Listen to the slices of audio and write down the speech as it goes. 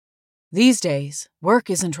These days, work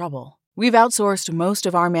is in trouble. We've outsourced most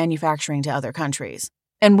of our manufacturing to other countries.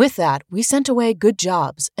 And with that, we sent away good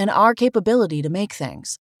jobs and our capability to make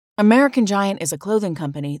things. American Giant is a clothing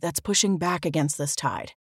company that's pushing back against this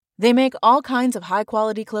tide. They make all kinds of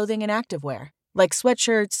high-quality clothing and activewear, like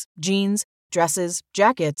sweatshirts, jeans, dresses,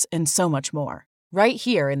 jackets, and so much more, right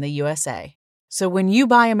here in the USA. So when you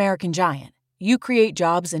buy American Giant, you create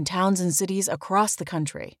jobs in towns and cities across the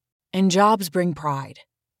country. And jobs bring pride,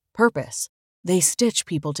 purpose. They stitch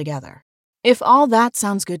people together. If all that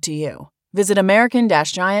sounds good to you, visit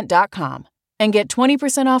American-Giant.com and get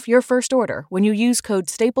 20% off your first order when you use code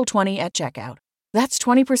STAPLE20 at checkout. That's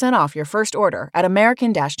 20% off your first order at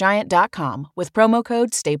American-Giant.com with promo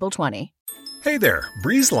code STAPLE20. Hey there,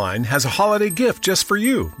 BreezeLine has a holiday gift just for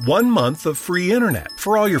you. 1 month of free internet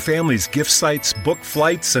for all your family's gift sites, book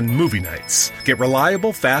flights, and movie nights. Get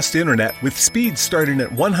reliable, fast internet with speeds starting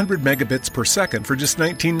at 100 megabits per second for just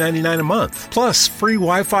 $19.99 a month. Plus, free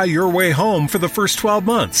Wi-Fi your way home for the first 12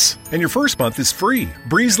 months. And your first month is free.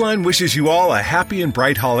 BreezeLine wishes you all a happy and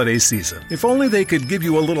bright holiday season. If only they could give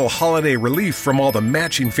you a little holiday relief from all the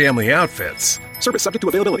matching family outfits. Service subject to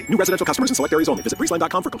availability. New residential customers in select areas only. Visit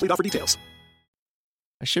BreezeLine.com for complete offer details.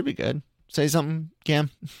 I should be good. Say something,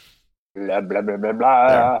 Cam. Blah, blah, blah, blah,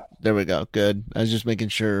 blah. There we go. Good. I was just making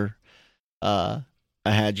sure I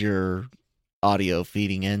had your audio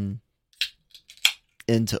feeding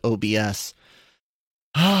into OBS.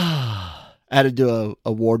 I had to do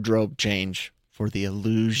a wardrobe change for the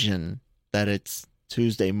illusion that it's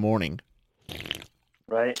Tuesday morning.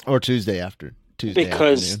 Right. Or Tuesday afternoon.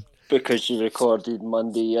 Because you recorded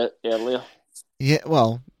Monday earlier. Yeah,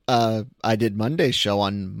 well, I did Monday's show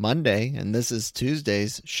on Monday, and this is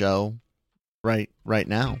Tuesday's show right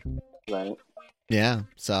now. Right. Yeah,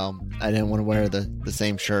 so I didn't want to wear the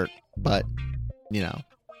same shirt, but, you know,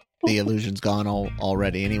 the illusion's gone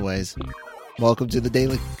already anyways. Welcome to the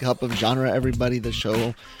Daily Cup of Genre, everybody, the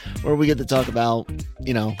show where we get to talk about,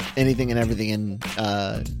 you know, anything and everything in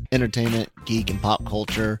entertainment, geek, and pop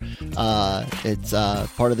culture. It's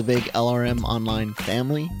part of the big LRM Online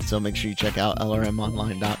family, so make sure you check out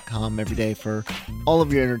lrmonline.com every day for all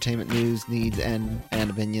of your entertainment news, needs, and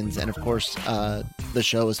opinions. And, of course, the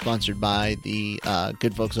show is sponsored by the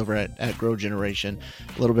good folks over at Grow Generation.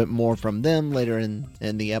 A little bit more from them later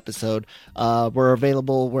in the episode. We're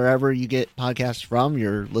available wherever you get podcasts from.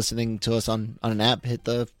 You're listening to us on an app, hit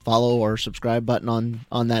the follow or subscribe button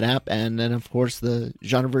on that app, and then of course the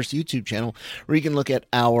Genreverse YouTube channel where you can look at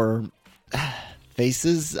our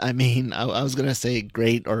faces. I mean, I was gonna say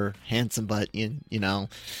great or handsome, but you know,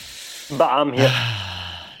 but I'm here.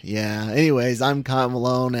 Yeah, anyways, I'm Kyle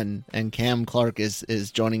Malone, and Cam Clark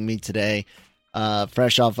is joining me today,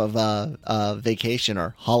 fresh off of vacation,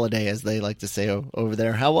 or holiday as they like to say over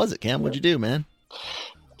there. How was it, Cam? What'd you do, man?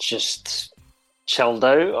 Just chilled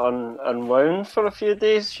out, unwound for a few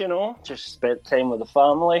days, you know, just spent time with the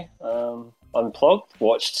family, unplugged,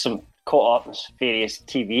 caught up in various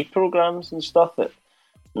TV programs and stuff at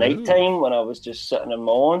night time when I was just sitting in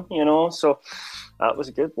my own, you know, so that was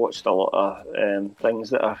good. Watched a lot of things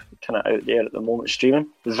that are kind of out there at the moment streaming.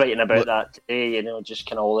 Was writing about that today, you know, just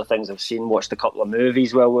kind of all the things I've seen, watched a couple of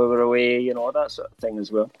movies while we were away, you know, that sort of thing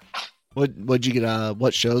as well. What'd you get?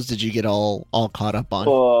 What shows did you get all caught up on?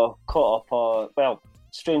 Caught up on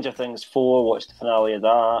Stranger Things 4. Watched the finale of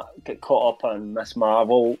that. Got caught up on Miss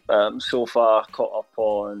Marvel so far. Caught up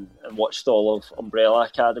on and watched all of Umbrella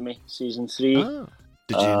Academy season 3. Oh.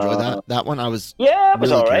 Did you enjoy that one? I was it was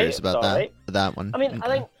really all right. curious about that one. I mean, okay. I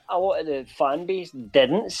think a lot of the fan base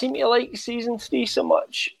didn't seem to like season 3 so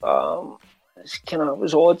much. It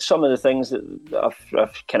was odd. Some of the things that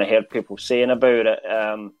I've kind of heard people saying about it.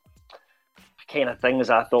 Kind of things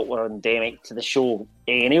I thought were endemic to the show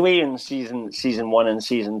anyway in season 1 and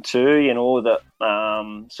season 2, you know, that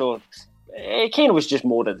so it kind of was just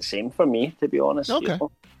more of the same for me, to be honest. Okay. You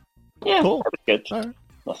know? Yeah, cool. That was good. Right.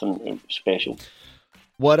 Nothing special.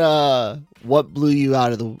 What blew you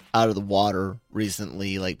out of the water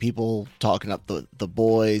recently? Like people talking up the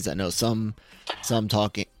boys. I know some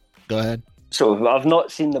talking. Go ahead. So I've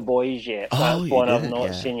not seen The Boys yet. That's one I've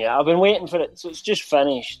not seen yet. I've been waiting for it. So it's just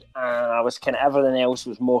finished. And I was kind of, everything else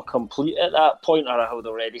was more complete at that point, or I had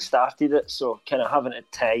already started it. So kind of haven't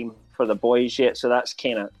had time for The Boys yet. So that's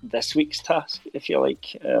kind of this week's task, if you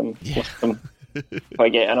like. If I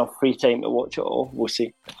get enough free time to watch it all, we'll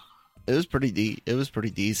see. It was pretty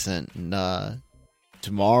decent. And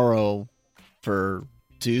tomorrow for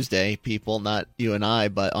Tuesday, people, not you and I,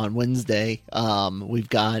 but on Wednesday, we've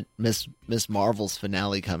got Miss Marvel's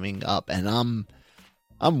finale coming up, and I'm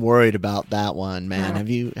worried about that one, man.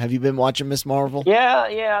 Have you been watching Miss Marvel? Yeah,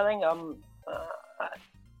 I think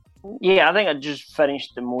Yeah, I think I just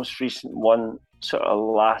finished the most recent one sort of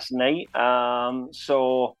last night.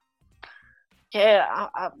 So yeah,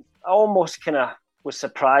 I almost kind of was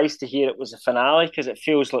surprised to hear it was a finale because it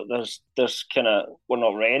feels like there's kind of we're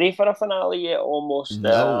not ready for a finale yet. Almost,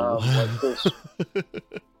 No. like this,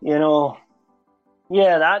 you know.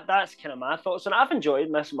 Yeah, that's kind of my thoughts, and I've enjoyed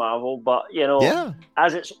Miss Marvel, but Yeah.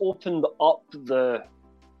 as it's opened up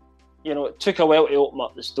it took a while to open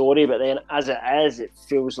up the story, but then as it is, it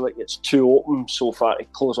feels like it's too open so far to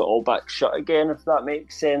close it all back shut again, if that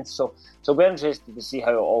makes sense. So we're interested to see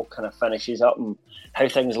how it all kind of finishes up and how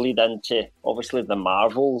things lead into obviously the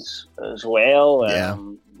Marvels as well. Yeah.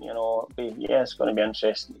 It's going to be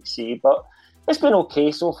interesting to see, but it's been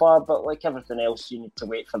okay so far. But like everything else, you need to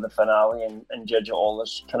wait for the finale and judge it all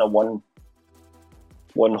as kind of one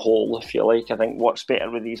whole, if you like. I think what's better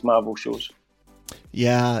with these Marvel shows.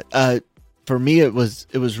 Yeah, for me it was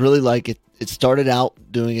really like it started out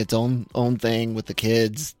doing its own thing with the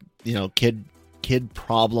kids, kid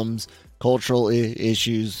problems, cultural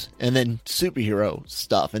issues, and then superhero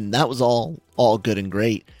stuff, and that was all good and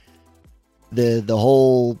great. The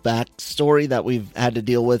whole backstory that we've had to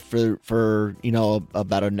deal with for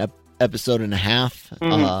about an episode and a half,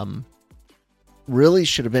 really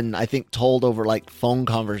should have been, I think, told over like phone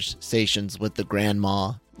conversations with the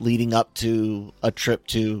grandma leading up to a trip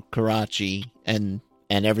to Karachi and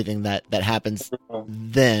everything that happens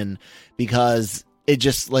then, because it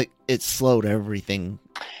just like it slowed everything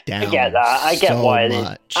down. I get that. I get so why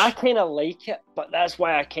much. I kind of like it, but that's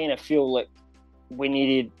why I kind of feel like we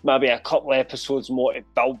needed maybe a couple of episodes more to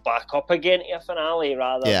build back up again to a finale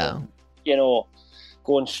rather than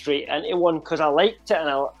going straight into one, because I liked it and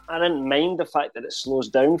I didn't mind the fact that it slows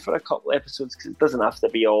down for a couple of episodes because it doesn't have to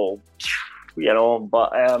be all, but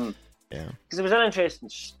because it was an interesting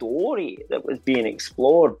story that was being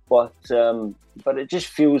explored, but it just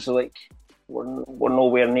feels like we're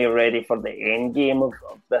nowhere near ready for the end game of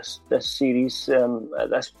this series at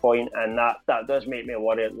this point, and that does make me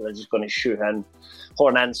worry that they're just going to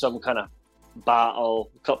horn in some kind of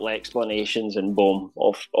battle, a couple of explanations, and boom,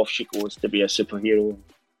 off she goes to be a superhero.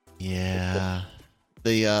 Yeah,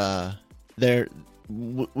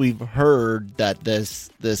 we've heard that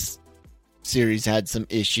this series had some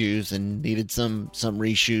issues and needed some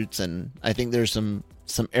reshoots, and I think there's some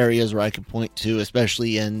areas where I could point to,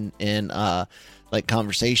 especially in like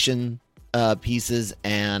conversation pieces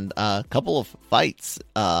and a couple of fights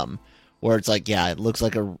where it's like, yeah, it looks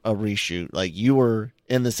like a reshoot. Like you were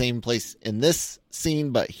in the same place in this scene,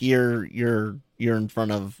 but here you're in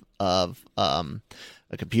front of a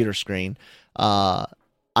computer screen. I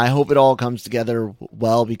hope it all comes together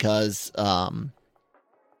well, because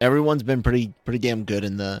everyone's been pretty damn good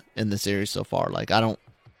in the series so far. Like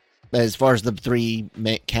as far as the three,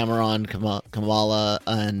 Cameron, Kamala,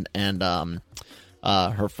 and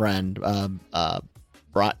her friend,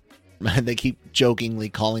 they keep jokingly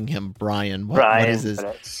calling him Brian. What is his?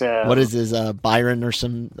 What is his? Byron or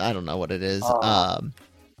some? I don't know what it is.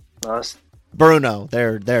 Bruno.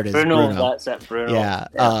 There it is. Bruno. That's it. Bruno.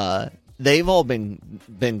 Yeah. They've all been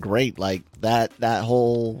great. Like that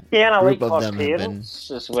whole group of them have been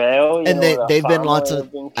as well, and they've been lots of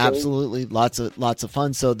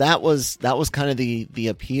fun. So that was kind of the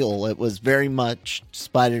appeal. It was very much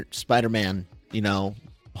Spider-Man,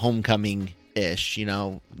 homecoming ish,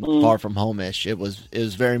 Far From Home ish. It was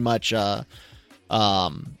very much like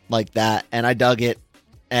that, and I dug it.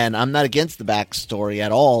 And I'm not against the backstory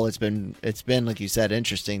at all. It's been like you said,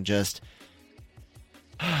 interesting. Just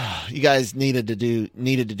you guys needed to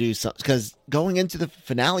do something, because going into the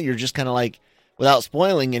finale, you're just kind of like, without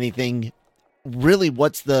spoiling anything, really,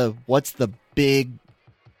 what's the big,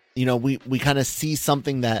 we kind of see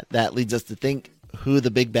something that leads us to think who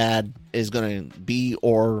the big bad is going to be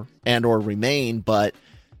or remain, but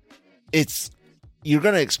you're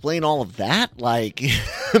going to explain all of that, like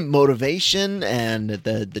motivation and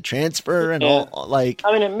the transfer and all, like,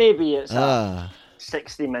 I mean, it's a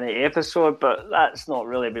 60-minute episode, but that's not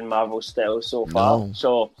really been Marvel style so far. No,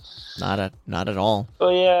 so not at all.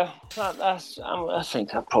 Oh yeah, I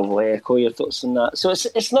think I probably echo your thoughts on that. So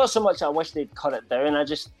it's not so much I wish they'd cut it down. I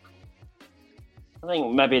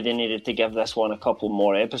think maybe they needed to give this one a couple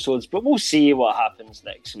more episodes, but we'll see what happens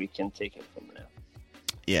next week and take it from there.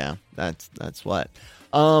 Yeah, that's what.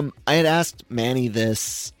 I had asked Manny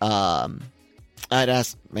this. About.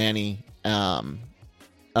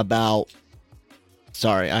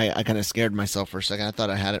 Sorry, I kind of scared myself for a second. I thought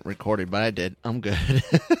I had it recorded, but I did. I'm good.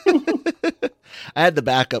 I had the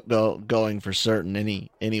backup going for certain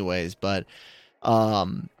anyways, but I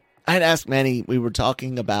had asked Manny, we were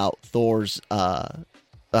talking about Thor's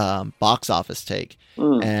box office take,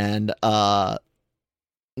 and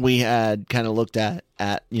we had kind of looked at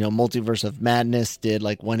Multiverse of Madness did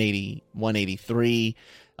like 183,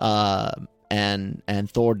 and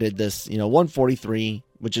Thor did this 143,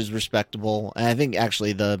 which is respectable. And I think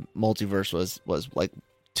actually the Multiverse was like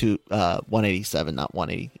 187, not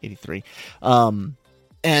 183. And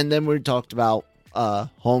then we talked about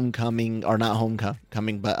Homecoming, or not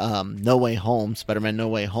Homecoming, but No Way Home, Spider-Man No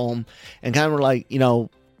Way Home, and kind of were like,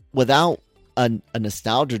 without a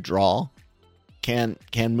nostalgia draw, can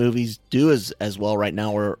movies do as well right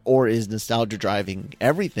now, or is nostalgia driving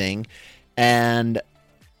everything? And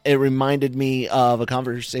it reminded me of a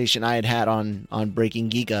conversation I had on Breaking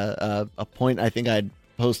Geek, a point I think I'd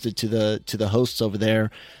posted to the hosts over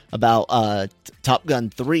there about Top Gun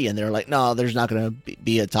 3, and they're like, no, there's not going to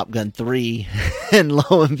be a Top Gun 3. And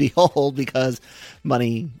lo and behold, because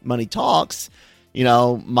money talks,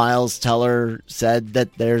 Miles Teller said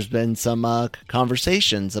that there's been some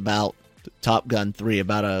conversations about Top Gun 3,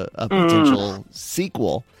 about a potential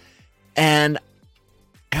sequel. And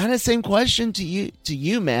kind of same question to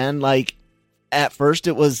you, man. Like, at first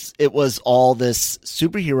it was all this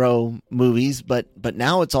superhero movies, but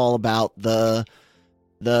now it's all about the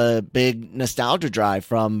big nostalgia drive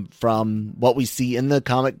from what we see in the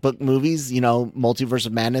comic book movies, Multiverse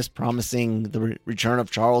of Madness promising the return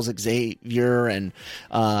of Charles Xavier, and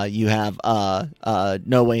you have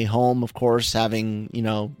No Way Home, of course, having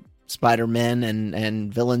Spider-Man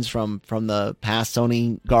and villains from the past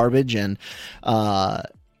Sony garbage, and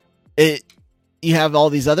you have all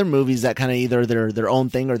these other movies that kind of either they're their own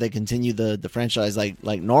thing or they continue the franchise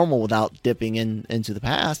like normal without dipping into the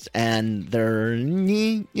past. And they're, what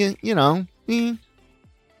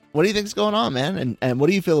do you think's going on, man? And what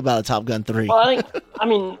do you feel about Top Gun 3? Well, I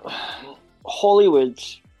mean, Hollywood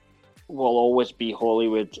will always be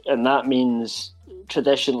Hollywood, and that means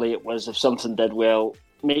traditionally it was, if something did well,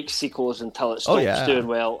 make sequels until it stops doing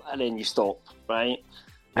well, and then you stop, right?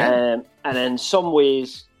 Yeah. And in some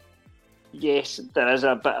ways, yes, there is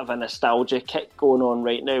a bit of a nostalgia kick going on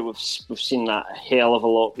right now. We've seen that a hell of a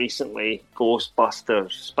lot recently.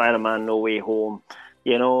 Ghostbusters, Spider-Man No Way Home,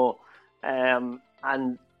 and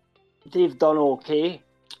they've done okay.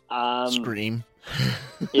 Scream.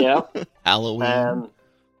 Yeah. Halloween.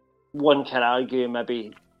 One can argue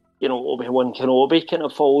maybe, Obi-Wan Kenobi kind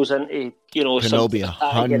of falls into, Kenobi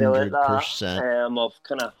 100%. Of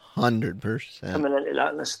kind of 100% coming into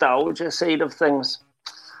that nostalgia side of things.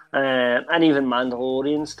 And even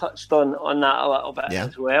Mandalorian's touched on that a little bit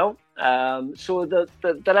as well. So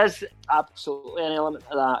there is absolutely an element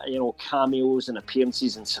of that, cameos and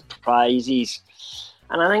appearances and surprises.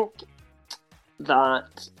 And I think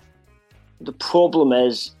that the problem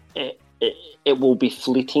is it will be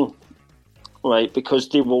fleeting, right? Because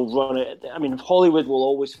they will run it. I mean, Hollywood will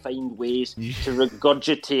always find ways to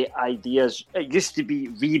regurgitate ideas. It used to be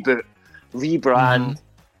reboot, rebrand,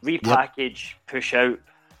 repackage, push out.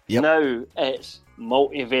 Yep. Now it's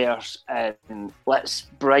multiverse, and let's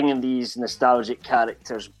bring these nostalgic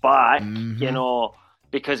characters back,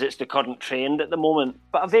 because it's the current trend at the moment.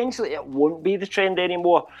 But eventually it won't be the trend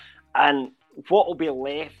anymore. And what will be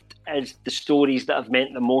left is the stories that have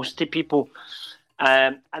meant the most to people.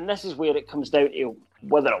 And this is where it comes down to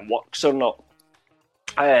whether it works or not.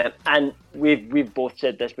 And we've both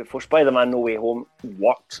said this before. Spider-Man No Way Home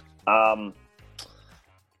worked.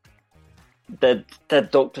 Did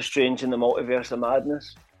Doctor Strange in the Multiverse of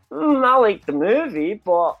Madness? I liked the movie,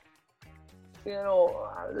 but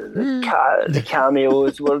the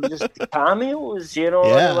cameos were just cameos,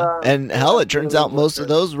 Yeah, and hell, it turns out most of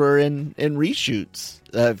those were in reshoots.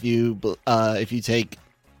 If you take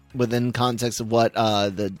within context of what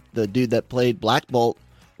the dude that played Black Bolt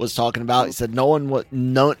was talking about, he said none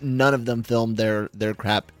of them filmed their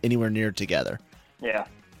crap anywhere near together. Yeah.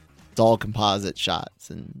 It's all composite shots,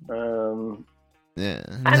 and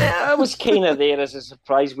and I was kind of there as a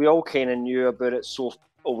surprise. We all kind of knew about it so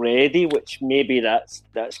already, which maybe that's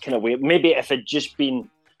kind of weird. Maybe if it just been,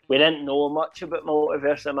 we didn't know much about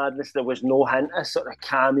Multiverse of Madness, there was no hint of sort of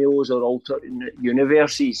cameos or alternate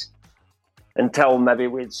universes until maybe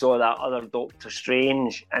we saw that other Doctor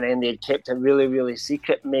Strange, and then they'd kept it really, really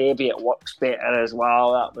secret. Maybe it works better as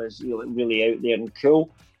well. That was really out there and cool.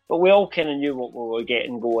 But we all kind of knew what we were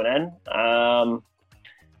getting going in.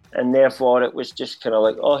 And therefore it was just kind of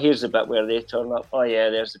like, oh, here's the bit where they turn up. Oh, yeah,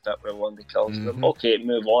 there's the bit where Wanda kills them. Okay,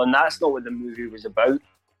 move on. That's not what the movie was about.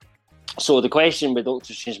 So the question with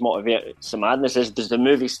Doctor Strange Multiverse of Madness is, does the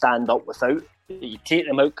movie stand up without? You take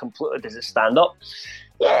them out completely, does it stand up?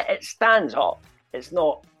 Yeah, it stands up. It's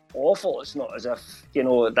not awful. It's not as if,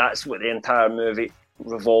 that's what the entire movie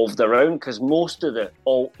revolved around, because most of the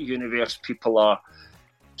alt universe people are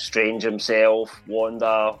Strange himself,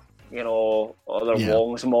 Wanda, other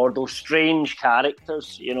Wong's models, strange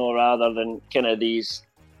characters, rather than kind of these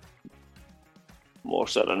more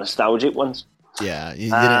sort of nostalgic ones. Yeah, you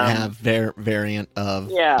didn't have variant of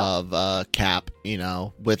Cap,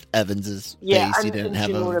 with Evans's face. You didn't have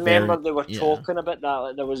remember they were talking about that.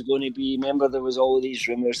 Like there was going to be. Remember there was all of these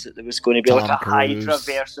rumors that there was going to be Tom like a Cruise, Hydra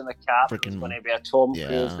version of Cap. There was going to be a Tom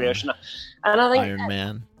Cruise version, and I think Iron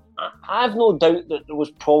Man. I have no doubt that there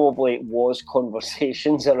was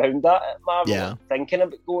conversations around that at Marvel, thinking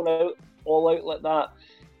about going all out like that.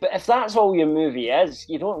 But if that's all your movie is,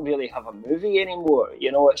 you don't really have a movie anymore.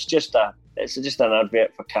 It's just an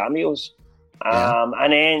advert for cameos.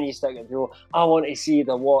 And then you start to go, I want to see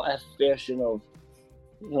the what if version of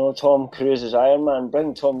Tom Cruise as Iron Man.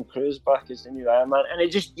 Bring Tom Cruise back as the new Iron Man,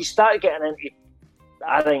 and you start getting into,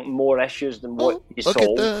 I think, more issues than what you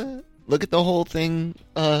solve. Look at the whole thing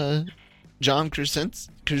John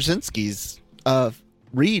Krasinski's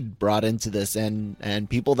Reed brought into this, and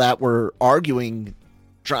people that were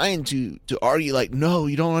trying to argue, like, no,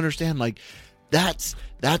 you don't understand, like, that's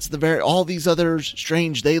all these others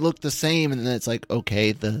Strange, they look the same, and then it's like,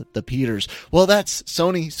 okay, the Peters, well, that's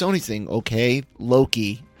Sony's thing, okay,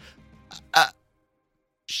 Loki,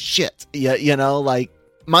 shit, like,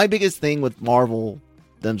 my biggest thing with Marvel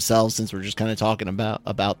themselves, since we're just kind of talking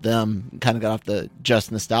about them, kind of got off the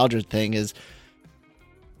just nostalgia thing, is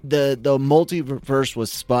the multiverse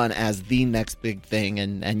was spun as the next big thing,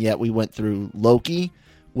 and yet we went through Loki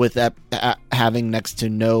with that having next to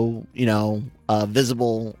no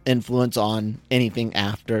visible influence on anything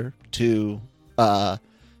after, to No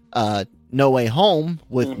Way Home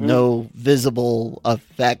with no visible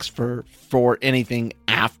effects for anything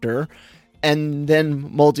after. And then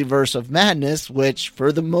Multiverse of Madness, which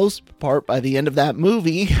for the most part, by the end of that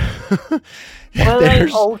movie,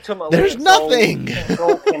 there's nothing. It's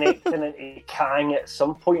all connecting into Kang at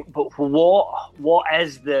some point, but what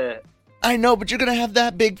is the... I know, but you're going to have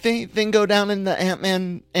that big thing go down in the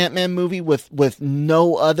Ant-Man movie with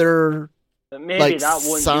no other... Maybe that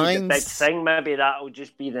won't be the big thing. Maybe that'll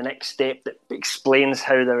just be the next step that explains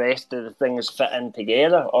how the rest of the things fit in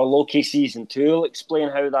together. Or Loki Season 2 will explain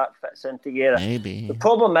how that fits in together. Maybe. The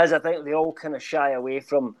problem is, I think they all kind of shy away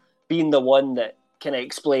from being the one that kind of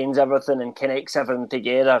explains everything and connects everything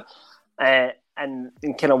together. And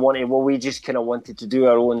kind of we just kind of wanted to do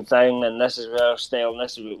our own thing, and this is our style, and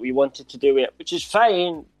this is what we wanted to do it, which is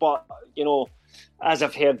fine. But, as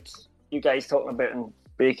I've heard you guys talking about in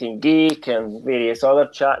Breaking Geek and various other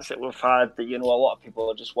chats that we've had, that, a lot of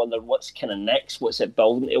people are just wondering what's kind of next, what's it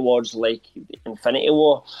building towards, like Infinity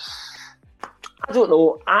War. I don't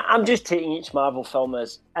know. I'm just taking each Marvel film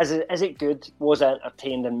as it good, was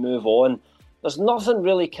entertained, and move on. There's nothing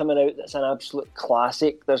really coming out that's an absolute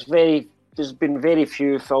classic. There's been very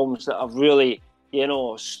few films that have really,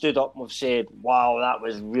 stood up and have said, wow, that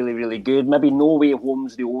was really, really good. Maybe No Way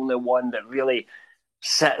Home's the only one that really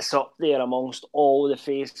sits up there amongst all the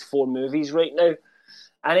Phase 4 movies right now.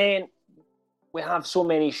 And then we have so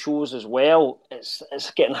many shows as well. It's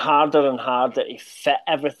getting harder and harder to fit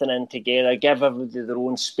everything in together, give everybody their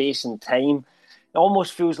own space and time. It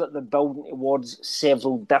almost feels like they're building towards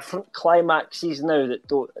several different climaxes now.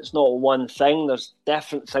 It's not one thing. There's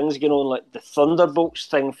different things going on. Like the Thunderbolts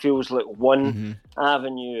thing feels like one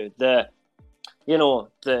avenue. The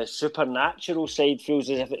supernatural side feels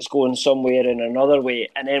as if it's going somewhere in another way.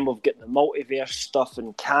 And then we've got the multiverse stuff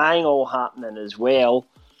and Kang all happening as well.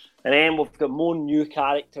 And then we've got more new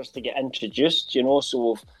characters to get introduced, so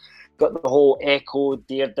we've got the whole Echo,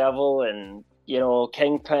 Daredevil, and,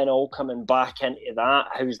 Kingpin all coming back into that.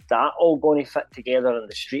 How's that all going to fit together on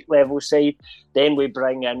the street level side? Then we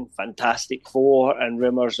bring in Fantastic Four, and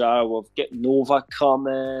rumours are we've got Nova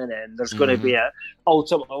coming, and there's going to be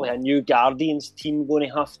ultimately a new Guardians team going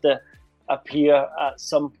to have to appear at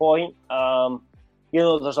some point.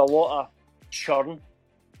 There's a lot of churn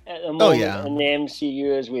at the moment in the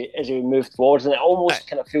MCU as we move forward, and it almost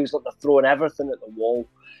kind of feels like they're throwing everything at the wall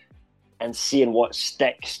and seeing what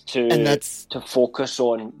sticks to focus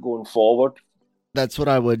on going forward. That's what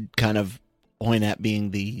I would kind of point at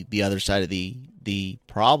being the other side of the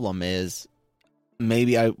problem is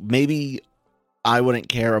maybe I wouldn't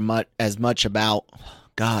care as much about,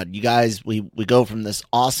 God, you guys, we go from this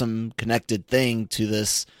awesome connected thing to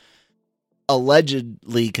this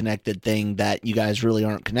allegedly connected thing that you guys really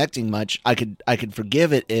aren't connecting much. I could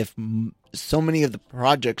forgive it if so many of the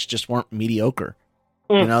projects just weren't mediocre.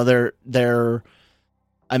 They're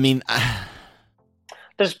I mean,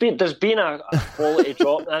 there's been a quality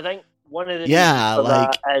drop, and I think one of the reasons for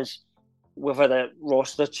that is we've had a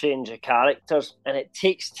roster change of characters, and it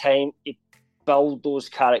takes time to build those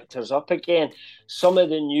characters up again. Some of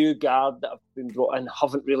the new guard that have been brought in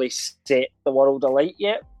haven't really set the world alight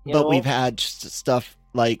yet. But we've had stuff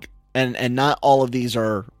like, and not all of these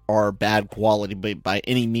are bad quality by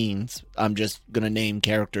any means. I'm just going to name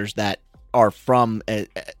characters that are from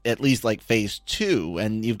at least like phase 2,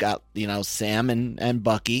 and you've got, Sam and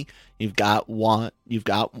Bucky, you've got Wanda, you've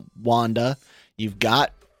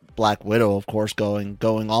got Black Widow, of course, going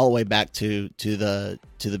all the way back to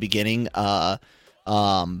the beginning.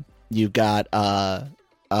 You've got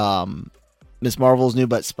Miss Marvel's new,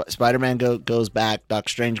 but Spider-Man goes back. Doc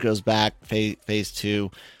Strange goes back. Phase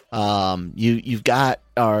 2. You've got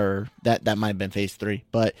that might have been phase 3,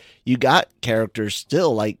 but you got characters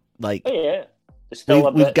still like. Oh, yeah.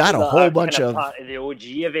 We've got a whole bunch of part of the OG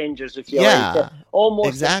Avengers, if you like. Almost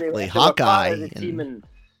exactly. If Hawkeye part of the team in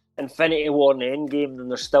Infinity War and Endgame, then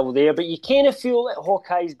they're still there. But you kind of feel that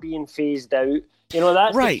Hawkeye's being phased out.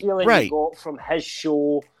 That's the feeling you got from his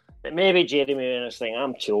show. That maybe Jeremy Renner's thing,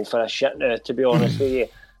 I'm too old for this shit now, to be honest with you.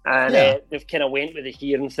 And they've kind of went with the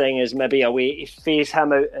hearing thing as maybe a way to phase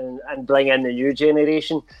him out and bring in the new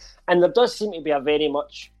generation. And there does seem to be a very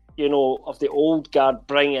much, of the old guard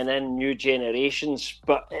bringing in new generations.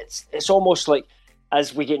 But it's almost like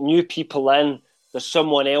as we get new people in, there's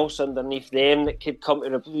someone else underneath them that could come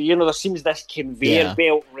to there seems this conveyor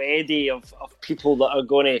belt ready of people that are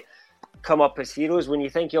going to come up as heroes. When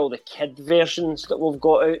you think of all the kid versions that we've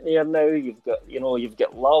got out there now, you've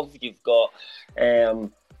got Love, you've got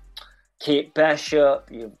Kate Bishop,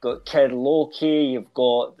 you've got Kid Loki, you've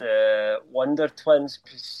got the Wonder Twins.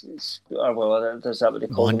 Is that what they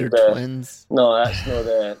call Wonder them? Twins? No, that's not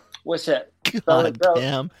the... What's it? God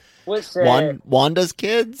damn. What's Wanda's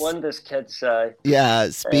kids? Wanda's kids, yeah,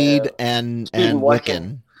 Speed and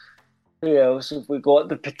Wiccan. Who else have we got?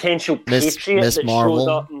 The potential Patriot that showed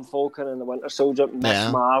up in Falcon and the Winter Soldier,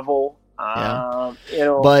 Miss Marvel.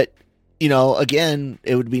 But, again,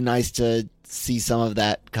 it would be nice to see some of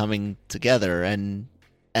that coming together, and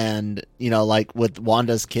like with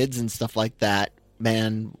Wanda's kids and stuff like that,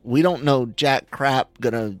 man, we don't know jack crap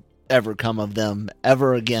gonna ever come of them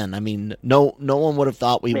ever again. I mean, no one would have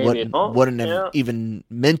thought we wouldn't have even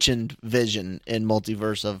mentioned Vision in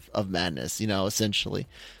Multiverse of Madness, essentially.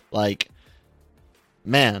 Like,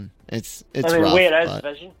 man, it's rough, where is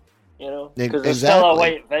Vision? Because there's still a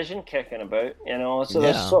white Vision kicking about,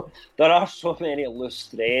 so there are so many loose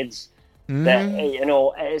threads that,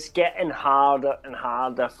 it's getting harder and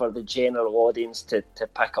harder for the general audience to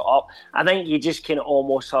pick it up. I think you just kind of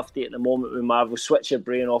almost have to, at the moment with Marvel, switch your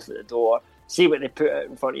brain off at the door, see what they put out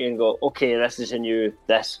in front of you and go, okay, this is a new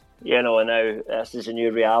this, now this is a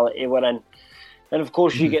new reality we're in. And of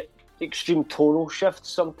course you get extreme tonal shifts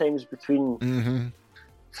sometimes between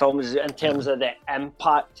films in terms of the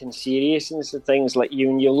impact and seriousness of things. Like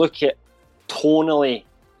when you look at tonally,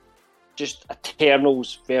 just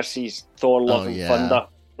Eternals versus Thor: Love and Thunder,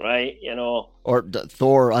 right? Or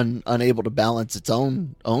Thor unable to balance its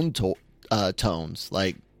own tones.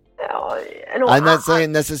 Like, I'm not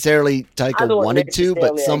saying necessarily Taika wanted to,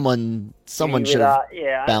 but someone should have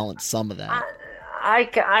balanced some of that. I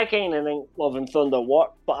kind of think Love and Thunder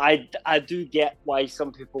worked, but I do get why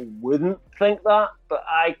some people wouldn't think that. But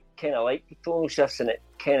I kind of like the tonal shifts, and it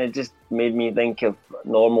kind of just made me think of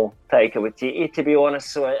normal Taika Waititi, to be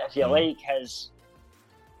honest. So if you like his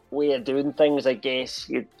way of doing things, I guess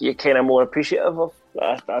you're kind of more appreciative of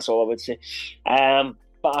that. That's all I would say.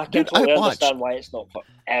 But I completely understand why it's not for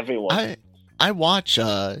everyone. I watch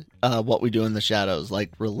What We Do in the Shadows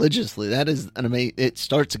like religiously. That is an amazing. It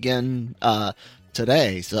starts again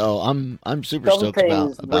today, so I'm super stoked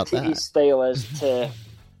about that. Style is to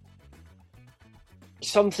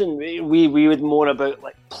something we would moan about,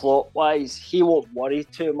 like plot wise. He won't worry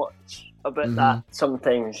too much about that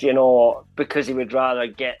sometimes, because he would rather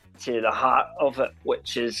get to the heart of it,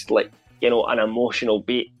 which is like an emotional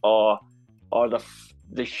beat or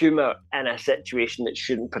the humour in a situation that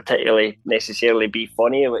shouldn't particularly necessarily be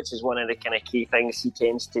funny, which is one of the kind of key things he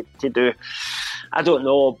tends to do. I don't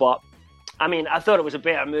know, but I mean, I thought it was a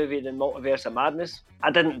better movie than Multiverse of Madness. I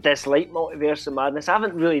didn't dislike Multiverse of Madness. I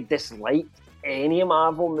haven't really disliked any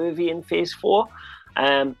Marvel movie in Phase 4.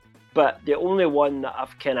 But the only one that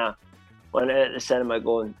I've kind of went out at the cinema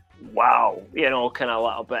going, wow, kind of a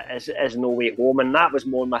little bit is No Way Home. And that was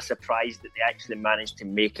more my surprise that they actually managed to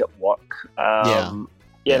make it work.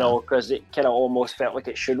 Because it kind of almost felt like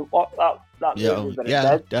it shouldn't work, that movie, but it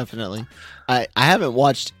did. Definitely. I haven't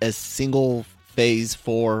watched a single Phase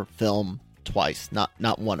 4 film twice, not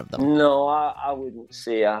one of them. No, I wouldn't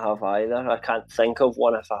say I have either. I can't think of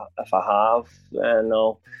one if I have.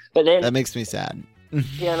 No, but then That makes me sad.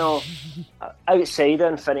 Outside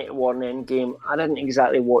of Infinity War and Endgame, I didn't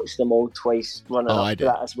exactly watch them all twice running up to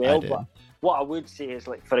that as well. But what I would say is,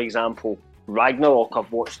 like, for example, Ragnarok I've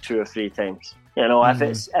watched 2 or 3 times. If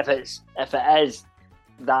it is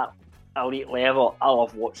that elite level, I'll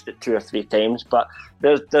have watched it 2 or 3 times. But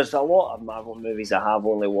there's a lot of Marvel movies I have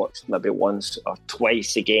only watched maybe once or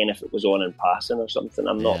twice again if it was on in passing or something.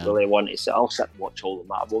 I'm not really one to say I'll sit and watch all the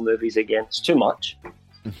Marvel movies again. It's too much.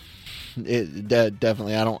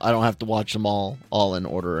 Definitely, I don't have to watch them all in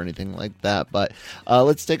order or anything like that. But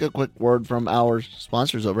let's take a quick word from our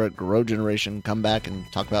sponsors over at Grow Generation. Come back and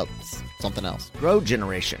talk about something else. Grow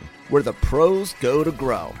Generation, where the pros go to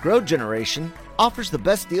grow. Grow Generation offers the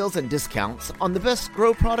best deals and discounts on the best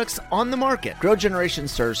grow products on the market. Grow Generation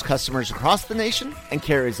serves customers across the nation and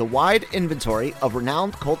carries a wide inventory of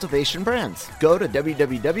renowned cultivation brands. Go to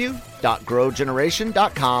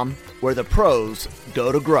www.growgeneration.com, where the pros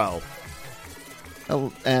go to grow.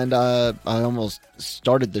 Oh, and I almost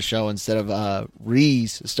started the show instead of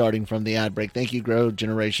starting from the ad break. Thank you, Grow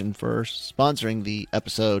Generation, for sponsoring the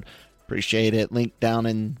episode. Appreciate it. Link down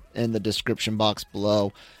in the description box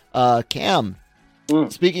below. Cam,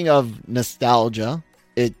 speaking of nostalgia,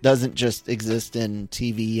 it doesn't just exist in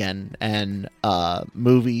TV and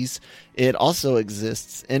movies. It also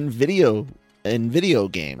exists in video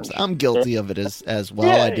games. I'm guilty of it as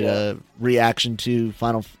well. I did a reaction to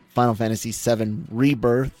Final Fantasy VII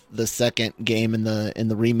Rebirth, the second game in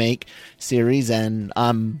the remake series, and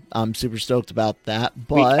I'm super stoked about that.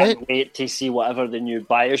 But we can't wait to see whatever the new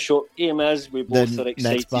BioShock game is. We both are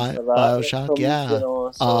excited for that.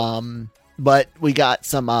 BioShock, but we got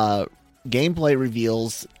some gameplay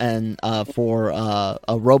reveals and for a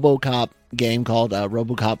RoboCop game called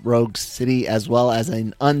RoboCop Rogue City, as well as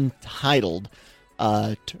an untitled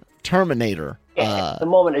Terminator. At the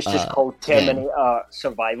moment, it's just called Terminator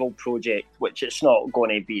Survival Project, which it's not going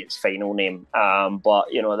to be its final name. But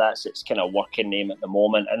that's its kind of working name at the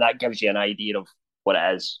moment, and that gives you an idea of what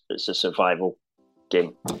it is. It's a survival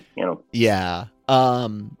game. Yeah.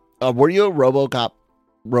 Were you a RoboCop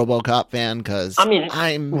fan? Because I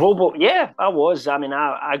was. I mean,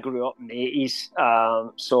 I grew up in the 80s,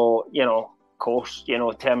 so of course,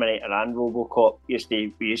 Terminator and RoboCop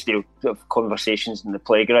we used to have conversations in the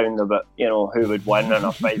playground about who would win in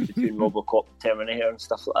a fight between RoboCop and Terminator and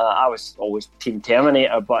stuff like that. I was always Team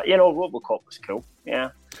Terminator, but RoboCop was cool.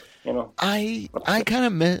 Yeah. I kind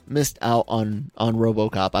of missed out on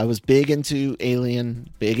RoboCop. I was big into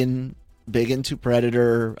Alien, big into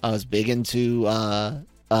Predator. I was big into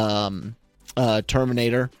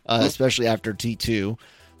Terminator, especially after T2.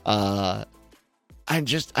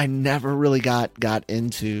 I never really got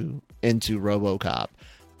into RoboCop.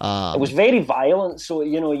 It was very violent, so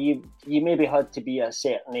you maybe had to be a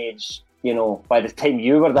certain age. By the time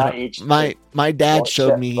you were that age, my dad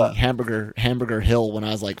showed me Hamburger Hill when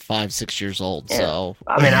I was like 5-6 years old. Yeah. So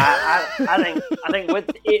I mean, I think with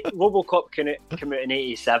RoboCop came out in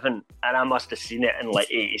 '87, and I must have seen it in like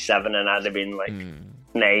 '87, and I'd have been like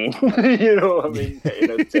 9. What I mean?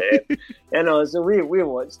 10. So we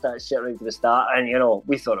watched that shit right to the start, and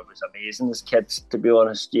we thought it was amazing as kids, to be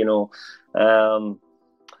honest. Whether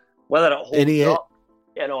it holds up,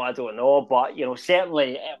 I don't know, but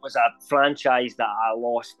certainly it was a franchise that I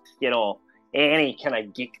lost any kind of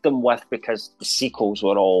geekdom with, because the sequels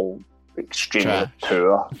were all extremely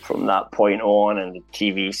poor from that point on, and the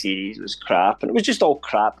TV series was crap, and it was just all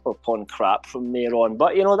crap upon crap from there on.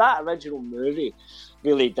 But that original movie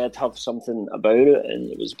really did have something about it, and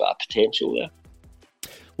there was a bit of potential there.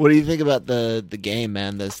 What do you think about the game,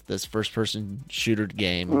 man? This first person shooter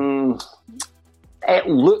game. It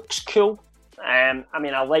looks cool. I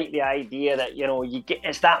mean, I like the idea that you get,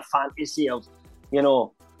 it's that fantasy of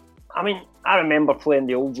I mean, I remember playing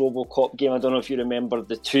the old RoboCop game. I don't know if you remember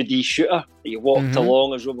the 2D shooter that you walked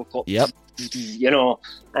along as RoboCop. Yep.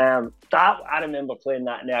 That I remember playing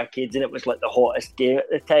that in the arcades, and it was like the hottest game at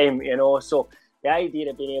the time. So the idea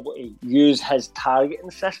of being able to use his targeting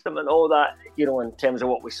system and all that, in terms of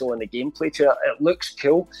what we saw in the gameplay trailer, it looks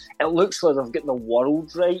cool. It looks like they've got the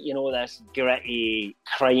world right, this gritty,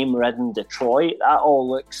 crime-ridden Detroit. That all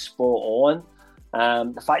looks spot on.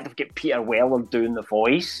 The fact they've got Peter Weller doing the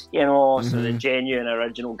voice, so the genuine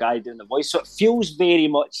original guy doing the voice. So it feels very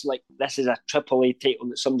much like this is a AAA title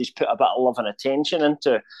that somebody's put a bit of love and attention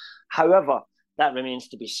into. However, that remains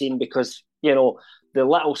to be seen, because, the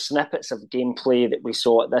little snippets of gameplay that we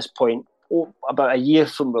saw at this point about a year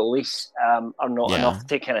from release are not enough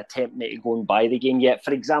to kind of tempt me to go and buy the game yet.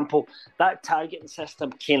 For example, that targeting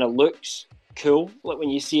system kind of looks cool, like when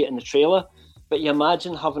you see it in the trailer. But you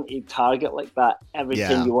imagine having to target like that every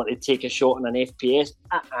time you want to take a shot on an FPS,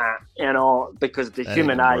 because the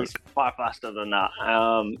human eye is far faster than that.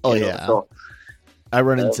 So, I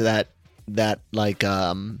run into that like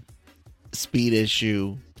speed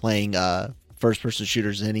issue playing first-person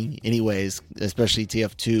shooters anyways, especially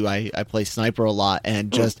TF2. I play sniper a lot,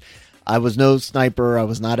 and just I was no sniper. I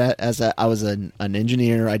was not I was an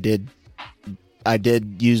engineer. I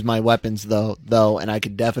did use my weapons though, and I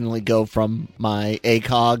could definitely go from my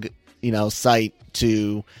ACOG, sight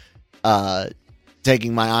to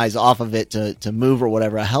taking my eyes off of it to move or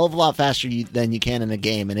whatever a hell of a lot faster than you can in a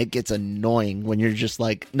game, and it gets annoying when you're just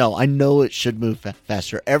like, no, I know it should move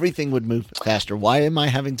faster. Everything would move faster. Why am I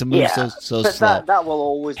having to move so slow? That will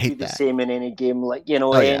always be the same in any game. Like,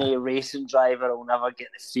 any racing driver will never get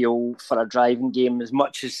the feel for a driving game as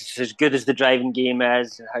much as good as the driving game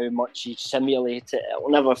is, and how much you simulate it. It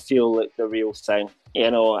will never feel like the real thing.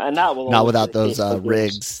 And that will not without those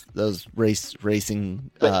rigs, those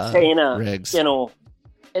racing rigs.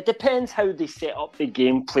 It depends how they set up the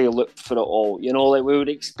gameplay look for it all. Like we would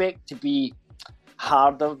expect to be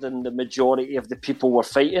harder than the majority of the people we're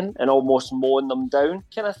fighting and almost mowing them down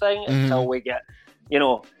kind of thing until we get,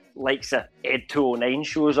 like Ed 209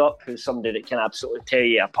 shows up, who's somebody that can absolutely tear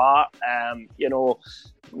you apart.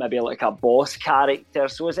 Maybe like a boss character.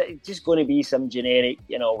 So is it just going to be some generic,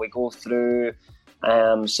 we go through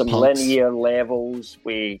some linear levels,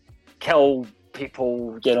 we kill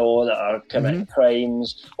people, that are committing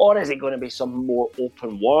crimes, or is it going to be some more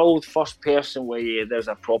open world first person where there's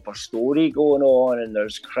a proper story going on and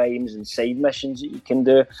there's crimes and side missions that you can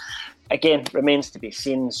do? Again, remains to be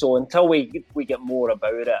seen. So until we get more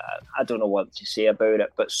about it, I don't know what to say about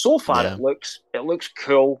it. But so far it looks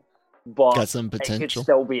cool, but got some potential. It could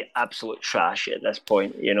still be absolute trash at this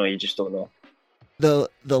point. You just don't know. The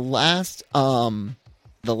last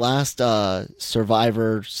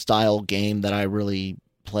Survivor style game that I really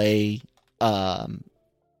play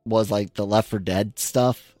was like the Left 4 Dead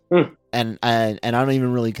stuff, and I don't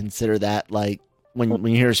even really consider that like when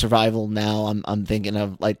you hear survival now, I'm thinking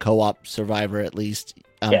of like co-op Survivor. At least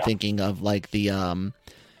I'm thinking of like the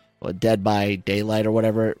Dead by Daylight or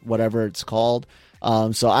whatever it's called.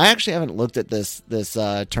 So I actually haven't looked at this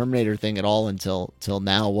Terminator thing at all until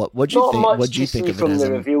now. What'd you think? What'd you think of it from as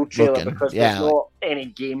the reveal trailer? Because there's not any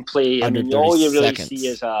gameplay. I mean, all you really see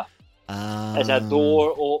is a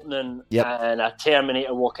door opening and a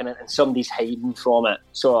Terminator walking in, and somebody's hiding from it.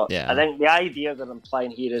 So I think the idea that I'm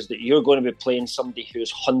implying here is that you're going to be playing somebody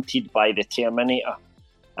who's hunted by the Terminator,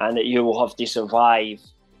 and that you will have to survive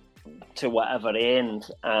to whatever end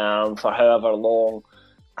for however long.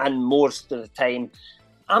 And most of the time,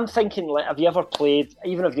 I'm thinking, like, have you ever played,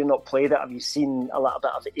 even if you've not played it, have you seen a little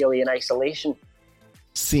bit of Alien Isolation?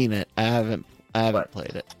 Seen it. I haven't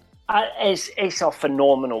played it. It's a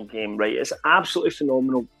phenomenal game, right? It's absolutely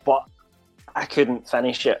phenomenal, but I couldn't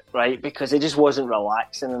finish it, right? Because it just wasn't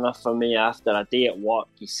relaxing enough for me after a day at work.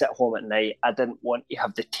 You sit home at night. I didn't want to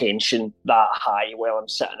have the tension that high while I'm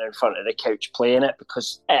sitting in front of the couch playing it,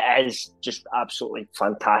 because it is just absolutely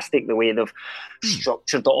fantastic the way they've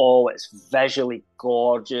structured it all. It's visually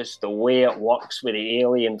gorgeous. The way it works with the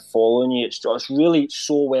alien following you, it's really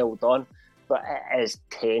so well done. But it is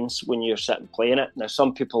tense when you're sitting playing it. Now,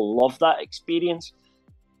 some people love that experience.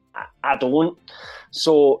 I don't.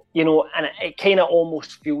 So, and it kind of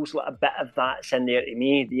almost feels like a bit of that's in there to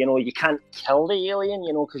me. You can't kill the alien,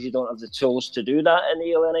 because you don't have the tools to do that in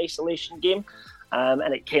the Alien Isolation game.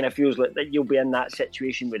 And it kind of feels like that you'll be in that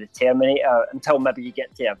situation with the Terminator until maybe you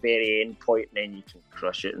get to a very end point, and then you can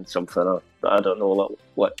crush it in something. I don't know, like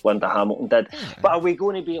what Linda Hamilton did. But are we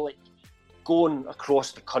going to be like going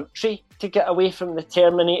across the country to get away from the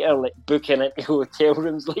Terminator, like booking into hotel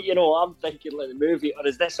rooms, like, I'm thinking like the movie, or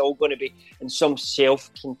is this all going to be in some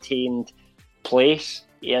self-contained place,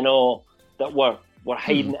 that we're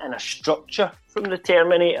hiding in a structure from the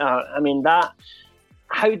Terminator? I mean,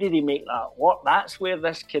 how did he make that work? That's where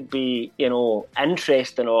this could be,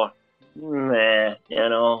 interesting, or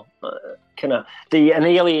kind of an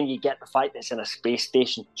Alien. You get the fact that it's in a space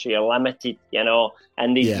station, so you're limited,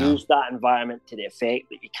 and they use that environment to the effect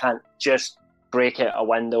that you can't just break out a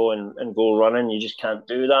window and go running. You just can't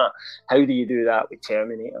do that. How do you do that with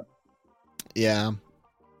Terminator?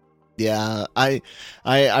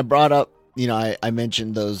 I brought up, I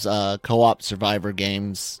mentioned those co-op survival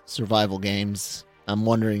games. I'm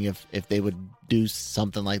wondering if they would do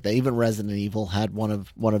something like that. Even Resident Evil had one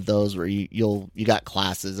of those where you got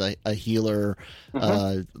classes, a healer,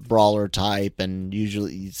 brawler type, and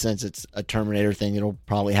usually since it's a Terminator thing, it'll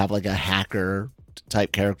probably have like a hacker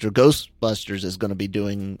type character. Ghostbusters is going to be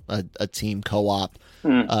doing a team co-op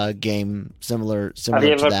game similar Have you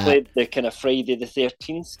to ever that. played the kind of Friday the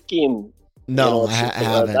 13th game? No, I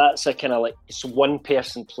haven't. That's a kind of like, it's one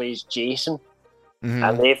person plays Jason,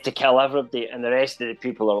 and they have to kill everybody, and the rest of the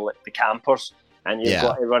people are like the campers, and you've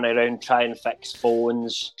got to run around, try and fix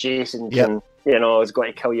phones. Jason can, has got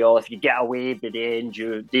to kill you all. If you get away by the end,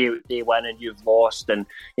 they win and you've lost, and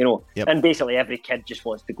and basically every kid just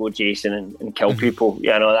wants to go Jason and kill people.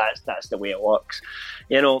 That's the way it works.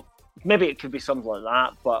 Maybe it could be something like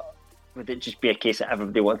that, but would it just be a case that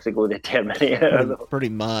everybody wants to go the Terminator? Pretty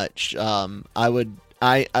much.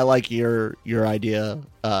 I like your idea,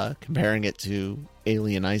 comparing it to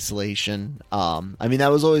Alien Isolation. I mean,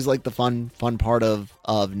 that was always like the fun part of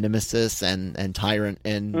Nemesis and Tyrant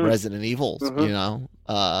and Resident Evil.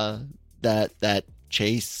 That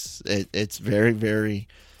chase. It's very, very.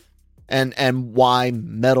 And why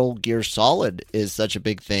Metal Gear Solid is such a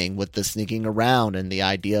big thing with the sneaking around and the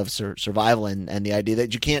idea of survival and the idea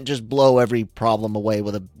that you can't just blow every problem away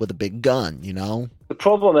with a big gun, The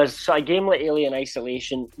problem is, a game like Alien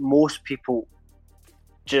Isolation, most people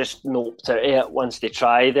just noped out of it once they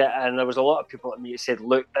tried it, and there was a lot of people at me who said,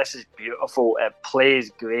 look, this is beautiful, it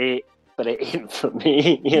plays great, but it ain't for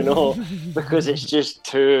me, because it's just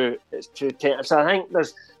too tender. So I think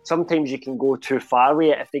sometimes you can go too far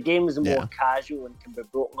with it. If the game is more casual and can be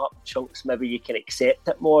broken up in chunks, maybe you can accept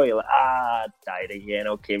it more. You're like, died again,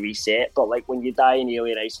 okay, reset. But like when you die in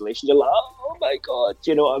Alien Isolation, you're like, oh my God,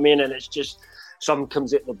 you know what I mean? And it's just, something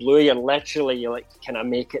comes out the blue, you're like, can I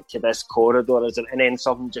make it to this corridor? And then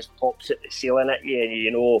something just pops at the ceiling at you,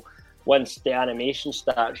 and once the animation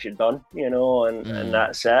starts, you're done, and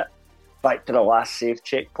that's it. Back to the last save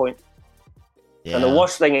checkpoint. Yeah. And the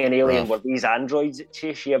worst thing in Alien were these androids that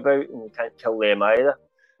chase you about, and you can't kill them either.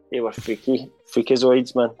 They were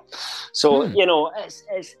freakazoids, man. So,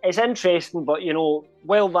 it's interesting, but,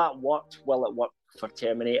 will that work? Will it work for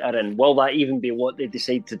Terminator? And will that even be what they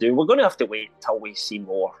decide to do? We're going to have to wait until we see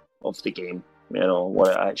more of the game,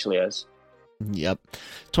 what it actually is. Yep.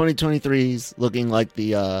 2023 is looking like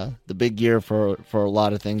the big year for a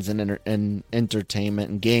lot of things in entertainment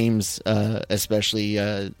and games, especially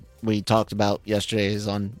we talked about yesterday's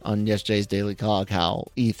on yesterday's Daily COG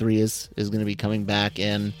how E3 is going to be coming back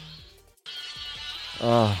in.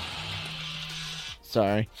 Talking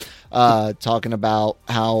about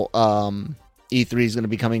how E3 is going to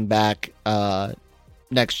be coming back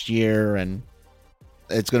next year, and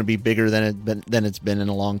it's going to be bigger than it's been in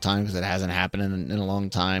a long time, because it hasn't happened in a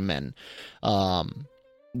long time. And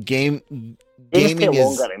gaming is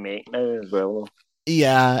longer to make now as well.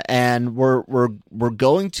 Yeah, and we're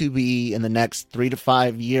going to be, in the next 3 to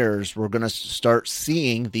 5 years, we're going to start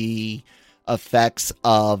seeing the effects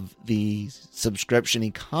of the subscription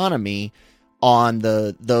economy on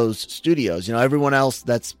those studios. Everyone else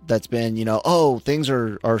that's been, things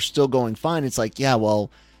are still going fine. It's like, yeah,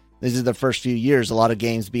 well, this is the first few years. A lot of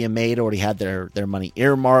games being made already had their money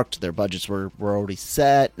earmarked. Their budgets were already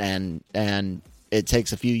set, and it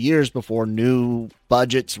takes a few years before new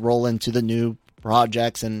budgets roll into the new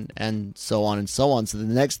projects and so on and so on. So the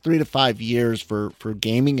next 3 to 5 years for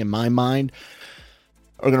gaming, in my mind,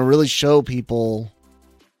 are going to really show people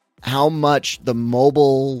how much the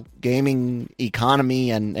mobile gaming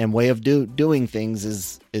economy and way of doing things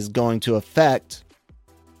is going to affect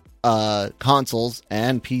consoles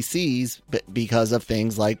and PCs because of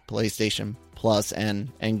things like PlayStation Plus and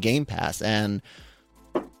Game Pass. And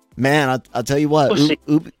man, I'll tell you what,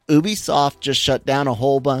 Ubisoft just shut down a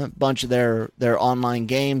whole bunch of their online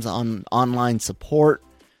games on online support.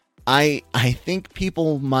 I think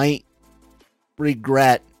people might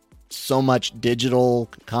regret so much digital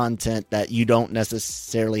content that you don't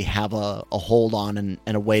necessarily have a hold on and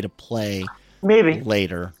a way to play maybe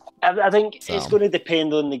later. I think it's going to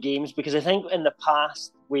depend on the games, because I think in the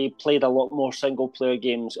past we played a lot more single player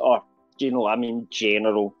games, or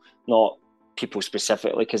general, not people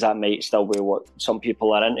specifically, because that might still be what some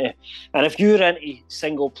people are into. And if you're into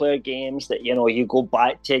single player games that you go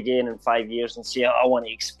back to again in 5 years and say, I want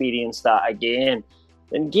to experience that again,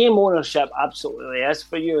 then game ownership absolutely is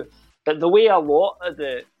for you. But the way a lot of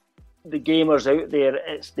the gamers out there,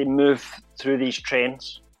 they move through these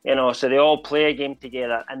trends, so they all play a game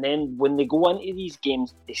together, and then when they go into these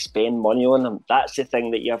games, they spend money on them. That's the thing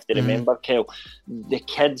that you have to remember, Kyle. The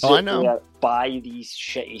kids out there buy these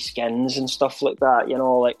shitty skins and stuff like that,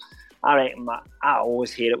 I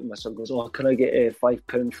always hear it when my son goes, can I get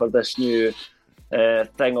 £5 for this new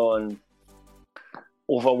thing on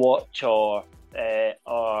Overwatch or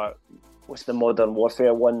what's the Modern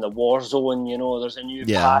Warfare one, the Warzone, you know, there's a new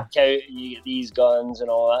pack out, you get these guns and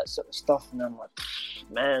all that sort of stuff, and I'm like,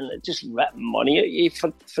 man, it just rip money at you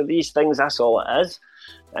for these things, that's all it is.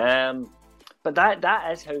 But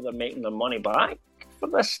that is how they're making their money back for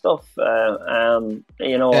this stuff,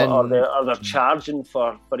 you know, are they charging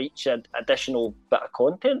for each additional bit of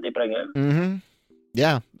content they bring out? Mm-hmm.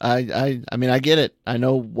 Yeah, I mean, I get it. I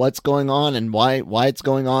know what's going on and why it's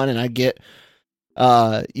going on, and I get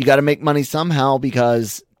you got to make money somehow,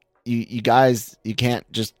 because you guys, you can't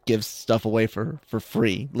just give stuff away for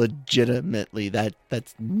free. Legitimately,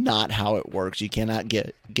 that's not how it works. You cannot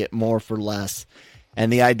get more for less.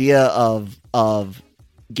 And the idea of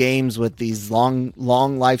games with these long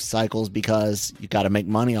life cycles, because you got to make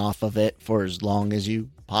money off of it for as long as you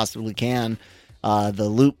possibly can. The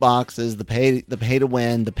loot boxes, the pay to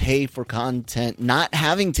win, the pay for content, not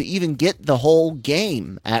having to even get the whole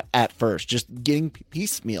game at first, just getting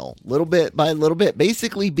piecemeal, little bit by little bit,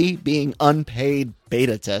 basically being unpaid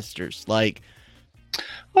beta testers. Like,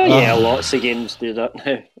 lots of games do that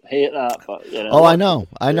now. I hate that, but you know. Oh, I know.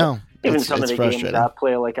 Even some of the games I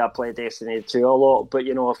play, like I play Destiny 2 a lot, but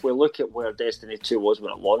you know, if we look at where Destiny 2 was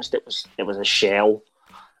when it launched, it was a shell,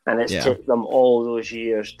 and it's taken them all those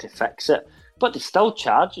years to fix it. But they still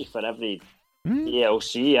charge you for every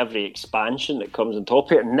DLC, every expansion that comes on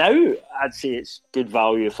top of it. Now, I'd say it's good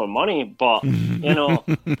value for money, but, you know,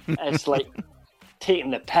 it's like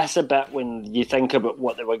taking the piss a bit when you think about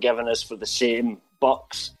what they were giving us for the same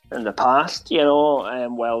bucks in the past, you know,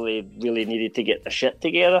 while they really needed to get their shit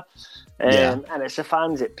together. And it's the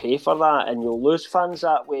fans that pay for that, and you'll lose fans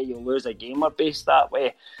that way, you'll lose a gamer base that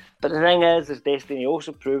way. But the thing is, as Destiny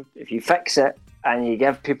also proved, if you fix it, and you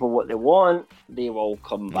give people what they want, they will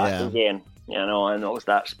come back again, you know, and they'll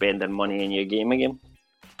start spending money in your game again.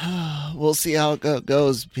 We'll see how it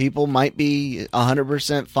goes. People might be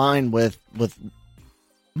 100% fine with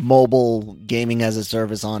mobile gaming as a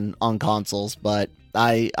service on consoles, but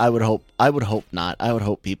I would hope not. I would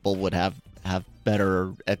hope people would have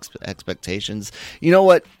better expectations. You know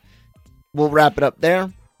what? We'll wrap it up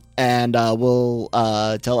there. And we'll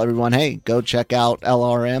tell everyone, hey, go check out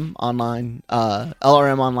LRM Online,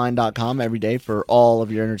 LRMonline.com every day for all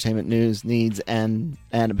of your entertainment news, needs, and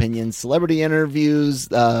opinions. Celebrity interviews,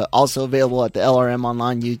 also available at the LRM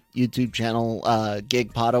Online YouTube channel.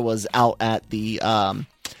 Gig Pata was out at the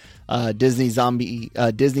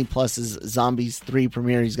Disney Plus's Zombies 3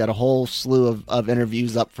 premiere. He's got a whole slew of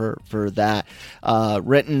interviews up for that.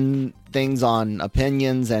 Written things on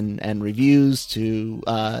opinions and reviews to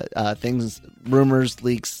things, rumors,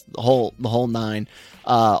 leaks, the whole nine.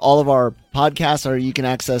 All of our podcasts you can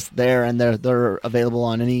access there, and they're available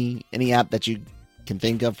on any app that you can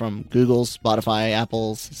think of, from Google, Spotify,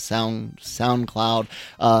 Apple, SoundCloud.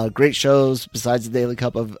 Great shows besides the Daily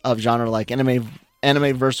Cup of Genre, like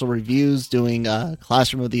Anime-versal Reviews, doing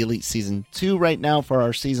Classroom of the Elite Season 2 right now for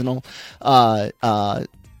our seasonal.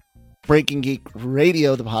 Breaking Geek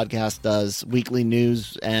Radio, the podcast, does weekly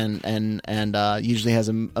news and usually has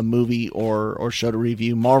a movie or show to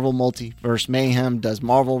review. Marvel Multiverse Mayhem does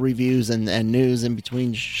Marvel reviews and news in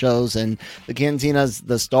between shows, and the Cantina's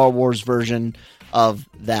the Star Wars version of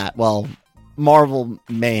that. Well, Marvel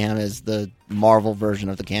Mayhem is the Marvel version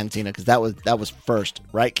of the Cantina, because that was first,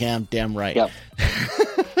 right, Cam? Damn right. Yep.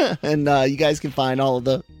 And you guys can find all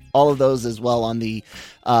of those as well on the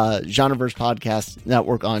Genreverse Podcast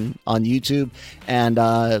Network on YouTube, and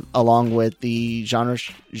along with the Genre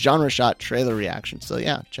Shot trailer reaction. So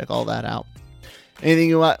yeah, check all that out. Anything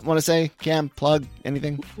you want to say, Cam? Plug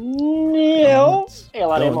anything? No.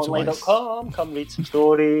 LRMonline.com. Come read some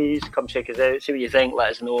stories. Come check us out. See what you think.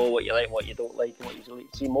 Let us know what you like, what you don't like, and what you'd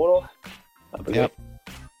like to see more of. That'd be great.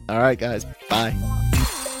 All right, guys. Bye.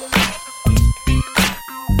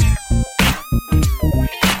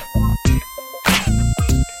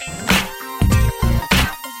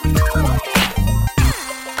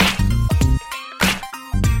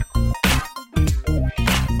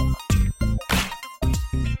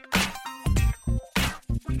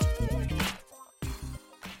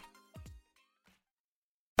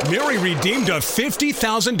 Mary redeemed a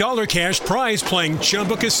 $50,000 cash prize playing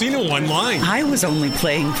Chumba Casino online. I was only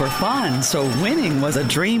playing for fun, so winning was a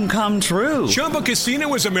dream come true. Chumba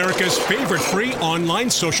Casino is America's favorite free online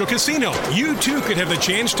social casino. You too could have the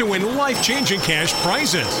chance to win life-changing cash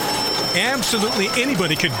prizes. Absolutely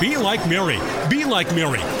anybody could be like Mary. Be like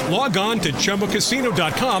Mary. Log on to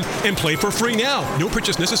ChumbaCasino.com and play for free now. No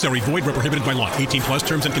purchase necessary. Void where prohibited by law. 18 plus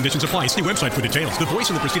terms and conditions apply. See website for details. The voice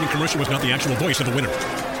in the preceding commercial was not the actual voice of the winner.